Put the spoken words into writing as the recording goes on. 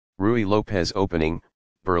Ruy Lopez opening,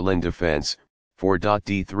 Berlin defense,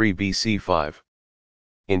 4.d3 Bc5.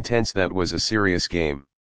 Intense. That was a serious game.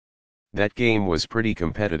 That game was pretty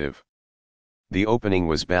competitive. The opening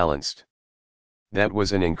was balanced. That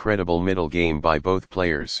was an incredible middle game by both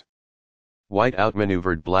players. White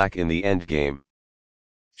outmaneuvered black in the endgame.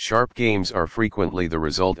 Sharp games are frequently the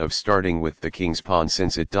result of starting with the king's pawn,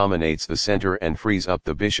 since it dominates the center and frees up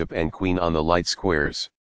the bishop and queen on the light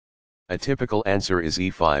squares. A typical answer is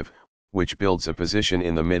e5, which builds a position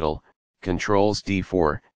in the middle, controls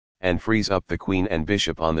d4, and frees up the queen and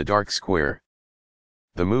bishop on the dark square.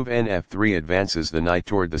 The move nf3 advances the knight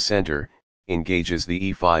toward the center, engages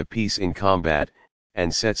the e5 piece in combat,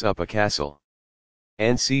 and sets up a castle.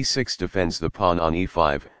 nc6 defends the pawn on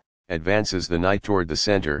e5, advances the knight toward the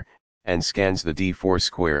center, and scans the d4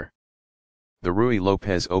 square. The Ruy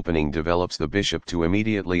Lopez opening develops the bishop to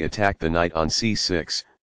immediately attack the knight on c6,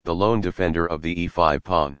 the lone defender of the e5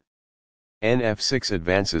 pawn. nf6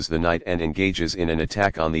 advances the knight and engages in an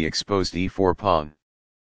attack on the exposed e4 pawn.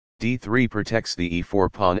 d3 protects the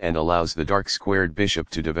e4 pawn and allows the dark squared bishop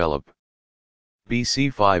to develop.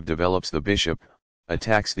 bc5 develops the bishop,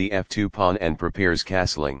 attacks the f2 pawn and prepares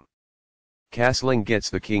castling. Castling gets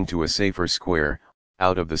the king to a safer square,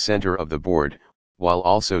 out of the center of the board, while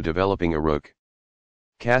also developing a rook.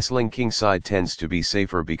 Castling kingside tends to be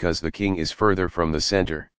safer because the king is further from the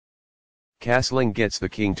center. Castling gets the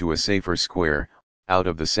king to a safer square, out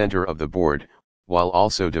of the center of the board, while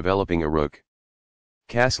also developing a rook.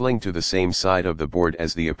 Castling to the same side of the board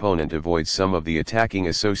as the opponent avoids some of the attacking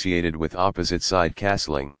associated with opposite side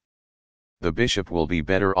castling. The bishop will be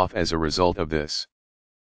better off as a result of this.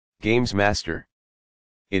 Games Master.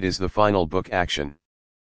 It is the final book action.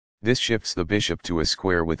 This shifts the bishop to a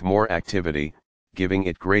square with more activity, giving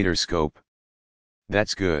it greater scope.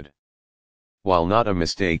 That's good. While not a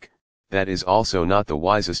mistake, that is also not the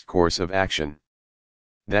wisest course of action.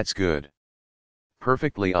 That's good.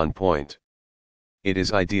 Perfectly on point. It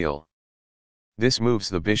is ideal. This moves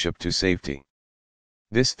the bishop to safety.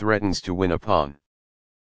 This threatens to win a pawn.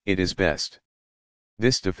 It is best.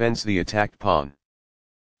 This defends the attacked pawn.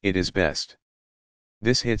 It is best.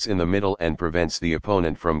 This hits in the middle and prevents the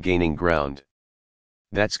opponent from gaining ground.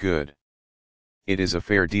 That's good. It is a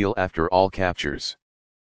fair deal after all captures.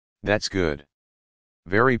 That's good.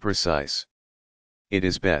 Very precise. It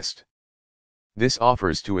is best. This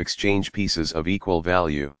offers to exchange pieces of equal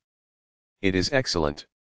value. It is excellent.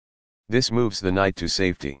 This moves the knight to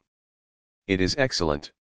safety. It is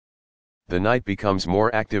excellent. The knight becomes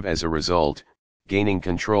more active as a result, gaining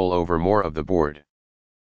control over more of the board.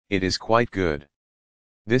 It is quite good.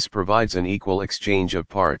 This provides an equal exchange of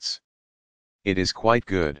parts. It is quite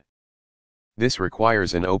good. This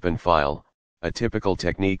requires an open file, a typical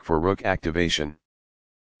technique for rook activation.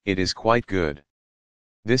 It is quite good.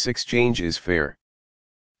 This exchange is fair.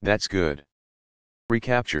 That's good.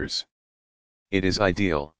 Recaptures. It is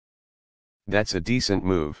ideal. That's a decent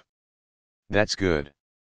move. That's good.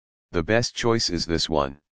 The best choice is this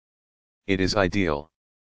one. It is ideal.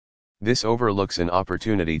 This overlooks an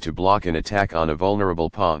opportunity to block an attack on a vulnerable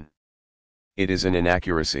pawn. It is an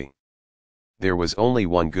inaccuracy. There was only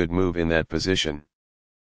one good move in that position.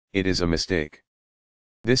 It is a mistake.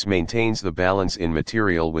 This maintains the balance in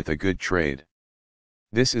material with a good trade.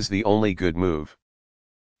 This is the only good move.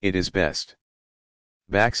 It is best.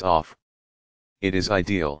 Backs off. It is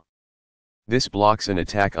ideal. This blocks an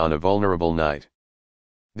attack on a vulnerable knight.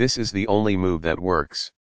 This is the only move that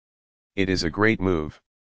works. It is a great move.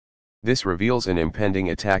 This reveals an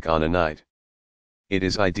impending attack on a knight. It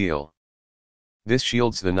is ideal. This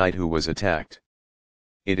shields the knight who was attacked.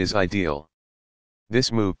 It is ideal. This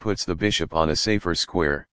move puts the bishop on a safer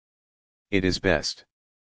square. It is best.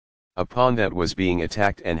 A pawn that was being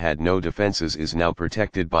attacked and had no defenses is now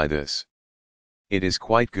protected by this. It is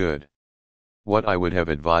quite good. What I would have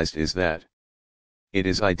advised is that. It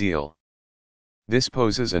is ideal. This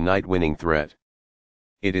poses a knight-winning threat.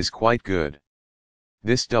 It is quite good.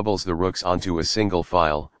 This doubles the rooks onto a single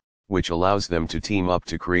file, which allows them to team up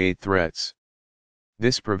to create threats.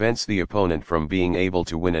 This prevents the opponent from being able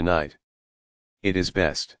to win a knight. It is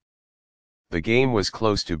best. The game was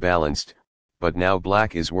close to balanced, but now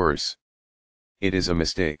black is worse. It is a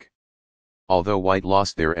mistake. Although white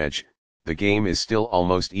lost their edge, the game is still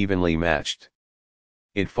almost evenly matched.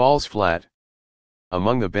 It falls flat.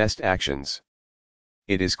 Among the best actions.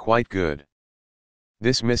 It is quite good.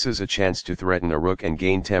 This misses a chance to threaten a rook and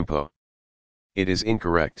gain tempo. It is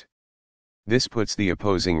incorrect. This puts the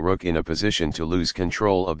opposing rook in a position to lose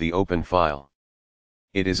control of the open file.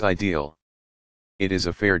 It is ideal. It is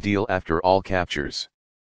a fair deal after all captures.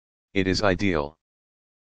 It is ideal.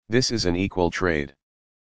 This is an equal trade.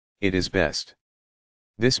 It is best.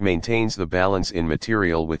 This maintains the balance in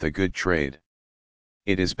material with a good trade.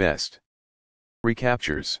 It is best.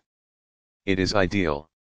 Recaptures. It is ideal.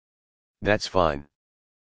 That's fine.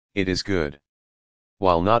 It is good.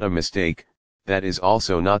 While not a mistake, that is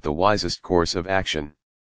also not the wisest course of action.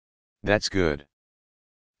 That's good.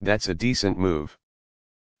 That's a decent move.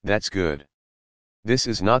 That's good. This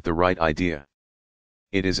is not the right idea.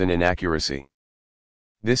 It is an inaccuracy.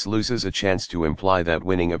 This loses a chance to imply that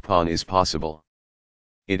winning a pawn is possible.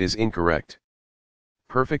 It is incorrect.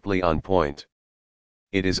 Perfectly on point.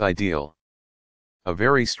 It is ideal. A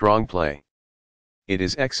very strong play. It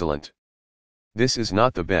is excellent. This is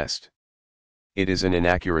not the best. It is an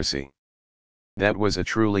inaccuracy. That was a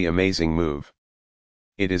truly amazing move.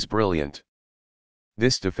 It is brilliant.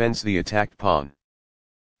 This defends the attacked pawn.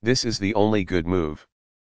 This is the only good move.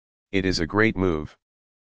 It is a great move.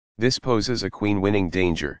 This poses a queen-winning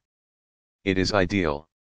danger. It is ideal.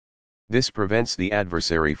 This prevents the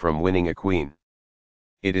adversary from winning a queen.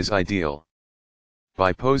 It is ideal.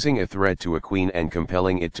 By posing a threat to a queen and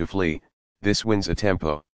compelling it to flee, this wins a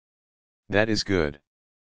tempo. That is good.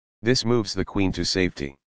 This moves the queen to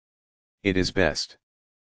safety. It is best.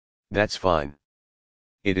 That's fine.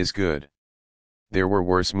 It is good. There were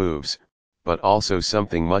worse moves, but also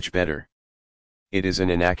something much better. It is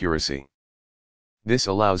an inaccuracy. This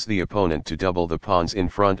allows the opponent to double the pawns in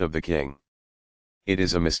front of the king. It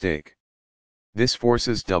is a mistake. This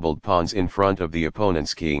forces doubled pawns in front of the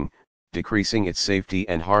opponent's king, decreasing its safety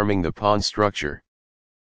and harming the pawn structure.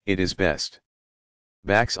 It is best.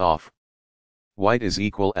 Backs off. White is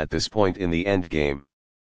equal at this point in the endgame.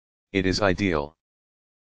 It is ideal.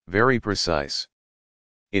 Very precise.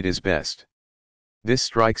 It is best. This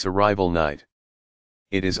strikes a rival knight.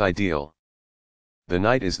 It is ideal. The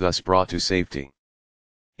knight is thus brought to safety.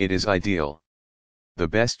 It is ideal. The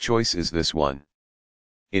best choice is this one.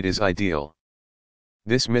 It is ideal.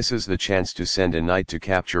 This misses the chance to send a knight to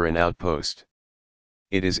capture an outpost.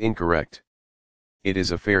 It is incorrect. It is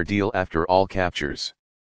a fair deal after all captures.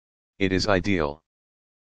 It is ideal.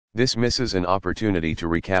 This misses an opportunity to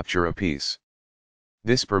recapture a piece.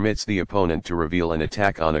 This permits the opponent to reveal an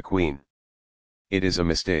attack on a queen. It is a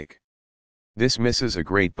mistake. This misses a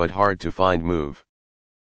great but hard to find move.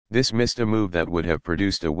 This missed a move that would have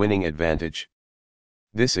produced a winning advantage.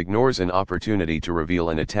 This ignores an opportunity to reveal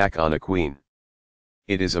an attack on a queen.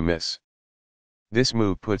 It is a miss. This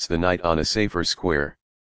move puts the knight on a safer square.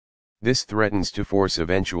 This threatens to force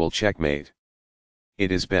eventual checkmate.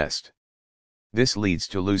 It is best. This leads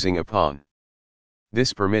to losing a pawn.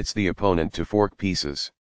 This permits the opponent to fork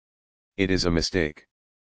pieces. It is a mistake.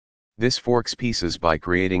 This forks pieces by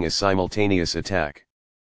creating a simultaneous attack.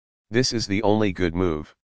 This is the only good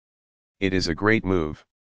move. It is a great move.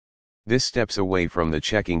 This steps away from the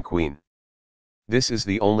checking queen. This is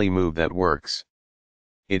the only move that works.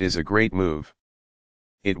 It is a great move.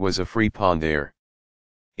 It was a free pawn there.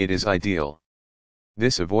 It is ideal.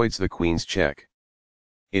 This avoids the queen's check.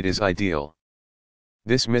 It is ideal.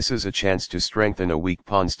 This misses a chance to strengthen a weak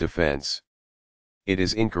pawn's defense. It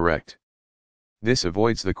is incorrect. This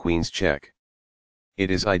avoids the queen's check.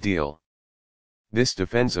 It is ideal. This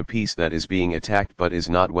defends a piece that is being attacked but is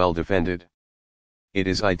not well defended. It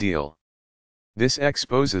is ideal. This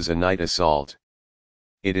exposes a knight assault.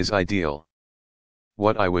 It is ideal.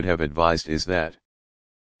 What I would have advised is that.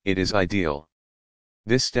 It is ideal.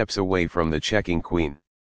 This steps away from the checking queen.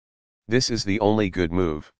 This is the only good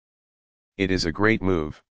move. It is a great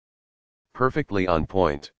move. Perfectly on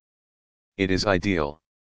point. It is ideal.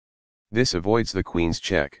 This avoids the queen's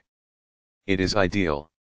check. It is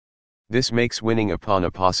ideal. This makes winning a pawn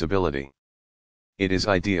a possibility. It is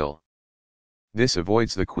ideal. This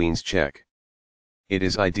avoids the queen's check. It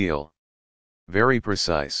is ideal. Very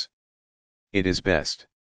precise. It is best.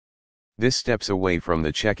 This steps away from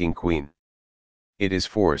the checking queen. It is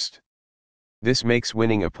forced. This makes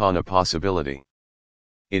winning a pawn a possibility.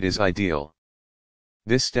 It is ideal.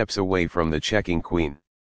 This steps away from the checking queen.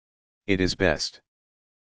 It is best.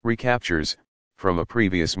 Recaptures, from a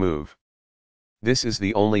previous move. This is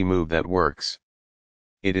the only move that works.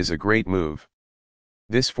 It is a great move.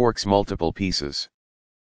 This forks multiple pieces.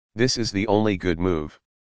 This is the only good move.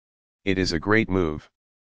 It is a great move.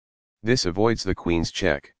 This avoids the queen's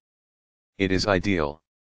check. It is ideal.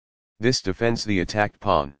 This defends the attacked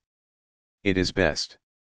pawn. It is best.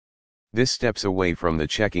 This steps away from the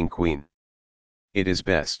checking queen. It is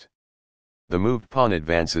best. The moved pawn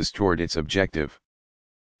advances toward its objective.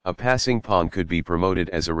 A passing pawn could be promoted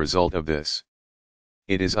as a result of this.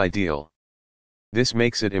 It is ideal. This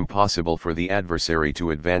makes it impossible for the adversary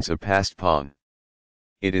to advance a passed pawn.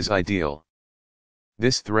 It is ideal.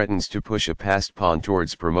 This threatens to push a passed pawn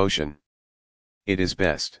towards promotion. It is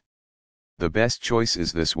best. The best choice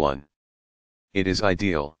is this one. It is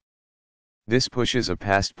ideal. This pushes a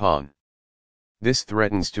passed pawn. This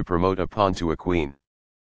threatens to promote a pawn to a queen.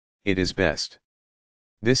 It is best.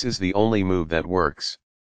 This is the only move that works.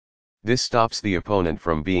 This stops the opponent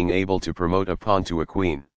from being able to promote a pawn to a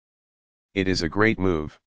queen. It is a great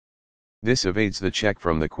move. This evades the check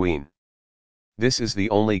from the queen. This is the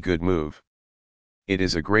only good move. It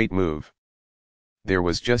is a great move. There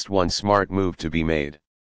was just one smart move to be made.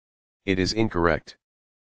 It is incorrect.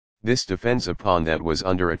 This defends a pawn that was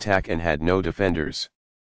under attack and had no defenders.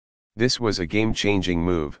 This was a game-changing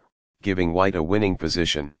move, giving white a winning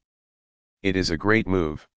position. It is a great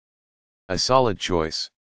move. A solid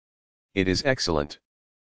choice. It is excellent.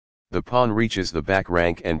 The pawn reaches the back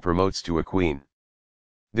rank and promotes to a queen.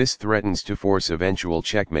 This threatens to force eventual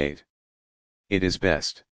checkmate. It is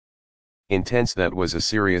best. Intense. That was a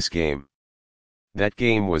serious game. That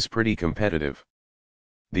game was pretty competitive.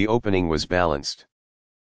 The opening was balanced.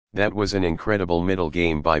 That was an incredible middle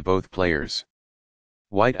game by both players.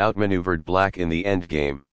 White outmaneuvered black in the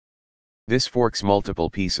endgame. This forks multiple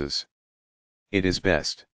pieces. It is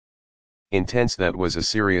best. Intense. That was a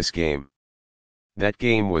serious game. That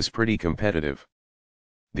game was pretty competitive.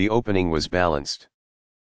 The opening was balanced.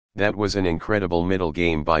 That was an incredible middle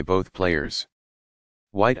game by both players.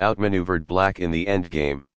 White outmaneuvered black in the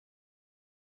endgame.